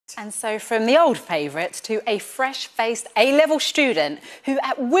And so from the old favourite to a fresh-faced A-level student who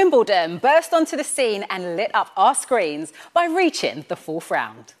at Wimbledon burst onto the scene and lit up our screens by reaching the fourth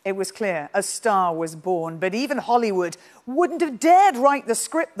round. It was clear a star was born, but even Hollywood wouldn't have dared write the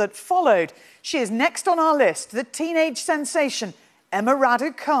script that followed. She is next on our list, the teenage sensation, Emma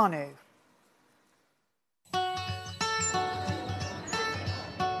Raducanu.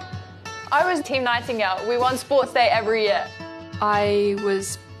 I was Team Nightingale. We won sports day every year. I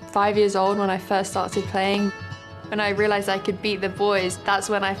was 5 years old when I first started playing. When I realised I could beat the boys, that's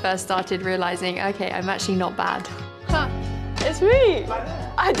when I first started realising, okay, I'm actually not bad. It's me!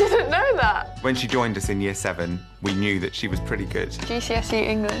 I didn't know that. When she joined us in year 7, we knew that she was pretty good. GCSE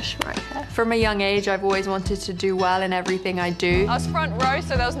English right here. From a young age, I've always wanted to do well in everything I do. I was front row,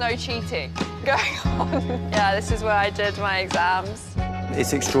 so there was no cheating going on. Yeah, this is where I did my exams.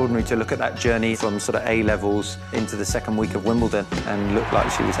 It's extraordinary to look at that journey from sort of A-levels into the second week of Wimbledon and look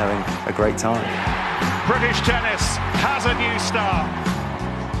like she was having a great time. British tennis has a new star.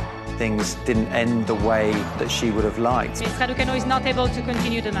 Things didn't end the way that she would have liked. Miss Raducanu is not able to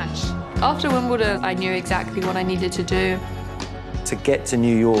continue the match. After Wimbledon, I knew exactly what I needed to do. To get to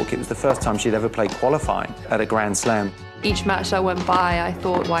New York, it was the first time she'd ever played qualifying at a Grand Slam. Each match that went by, I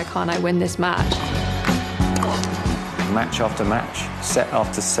thought, why can't I win this match? Match after match, set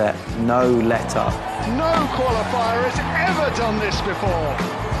after set, no let-up. No qualifier has ever done this before.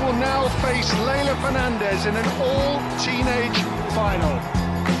 Will now face Leylah Fernandez in an all-teenage final.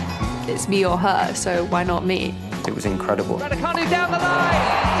 It's me or her, so why not me? It was incredible. Raducanu down the line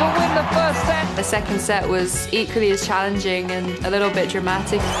to win the first set. The second set was equally as challenging and a little bit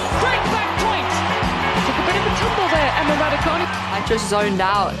dramatic. Great back point! Took a bit of a tumble there, Emma Raducanu. I just zoned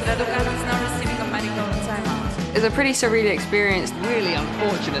out. Raducanu is now receiving a medical timeout. It was a pretty surreal experience. Really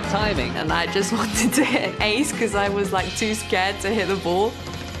unfortunate timing. And I just wanted to hit an ace because I was like too scared to hit the ball.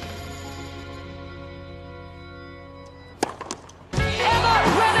 Emma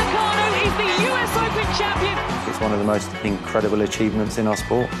Raducanu is the US Open champion. It's one of the most incredible achievements in our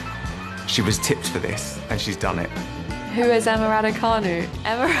sport. She was tipped for this, and she's done it. Who is Emma Raducanu?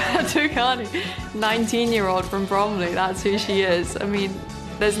 Emma Raducanu, 19-year-old from Bromley, that's who she is. I mean,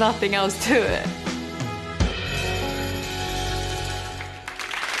 there's nothing else to it.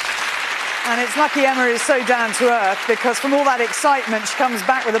 And it's lucky Emma is so down to earth, because from all that excitement, she comes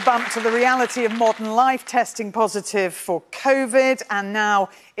back with a bump to the reality of modern life, testing positive for COVID and now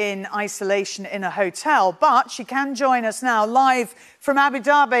in isolation in a hotel. But she can join us now live from Abu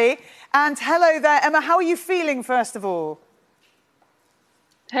Dhabi. And hello there, Emma. How are you feeling, first of all?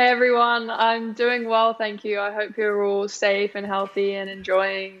 Hey everyone, I'm doing well, thank you. I hope you're all safe and healthy and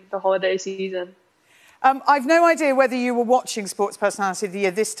enjoying the holiday season. I've no idea whether you were watching Sports Personality of the Year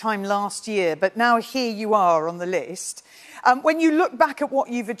this time last year, but now here you are on the list. When you look back at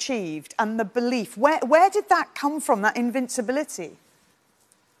what you've achieved and the belief, where did that come from, that invincibility?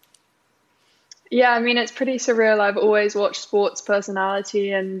 Yeah, I mean, it's pretty surreal. I've always watched Sports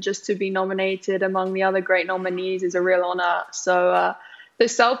Personality, and just to be nominated among the other great nominees is a real honour. So the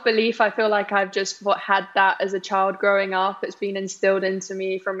self-belief, I feel like I've just had that as a child growing up. It's been instilled into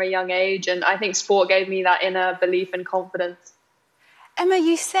me from a young age, and I think sport gave me that inner belief and confidence. Emma,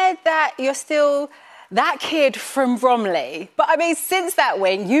 you said that you're still that kid from Bromley, but I mean, since that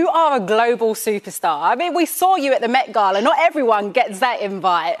win, you are a global superstar. I mean, we saw you at the Met Gala. Not everyone gets that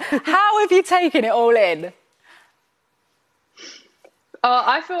invite. How have you taken it all in?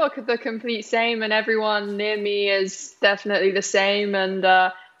 I feel like the complete same, and everyone near me is definitely the same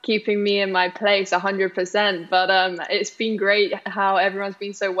and keeping me in my place 100%. But it's been great how everyone's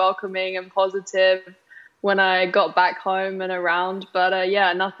been so welcoming and positive when I got back home and around. But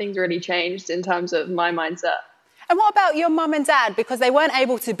yeah, nothing's really changed in terms of my mindset. And what about your mum and dad? Because they weren't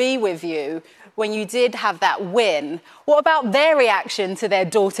able to be with you when you did have that win. What about their reaction to their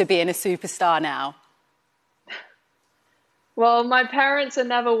daughter being a superstar now? Well, my parents are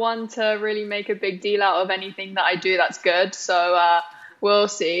never one to really make a big deal out of anything that I do that's good. So we'll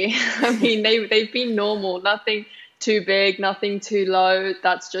see. I mean, they've been normal, nothing too big, nothing too low.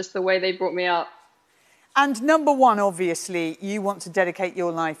 That's just the way they brought me up. And number one, obviously, you want to dedicate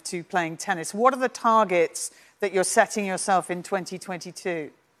your life to playing tennis. What are the targets that you're setting yourself in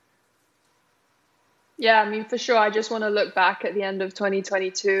 2022? Yeah, I mean, for sure, I just want to look back at the end of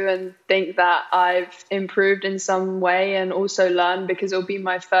 2022 and think that I've improved in some way and also learned, because it'll be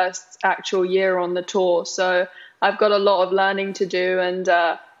my first actual year on the tour. So I've got a lot of learning to do, and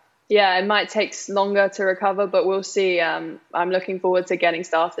yeah, it might take longer to recover, but we'll see. I'm looking forward to getting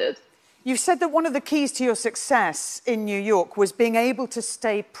started. You've said that one of the keys to your success in New York was being able to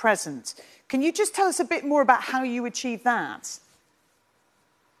stay present. Can you just tell us a bit more about how you achieved that?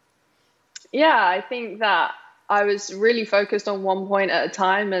 Yeah, I think that I was really focused on one point at a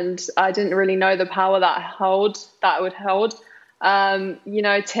time, and I didn't really know the power that it would hold. You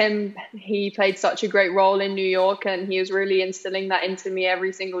know, Tim, he played such a great role in New York, and he was really instilling that into me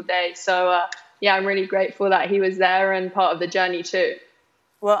every single day. So, yeah, I'm really grateful that he was there and part of the journey too.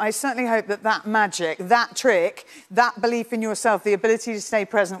 Well, I certainly hope that that magic, that trick, that belief in yourself, the ability to stay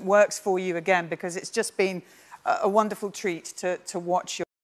present works for you again, because it's just been a wonderful treat to watch your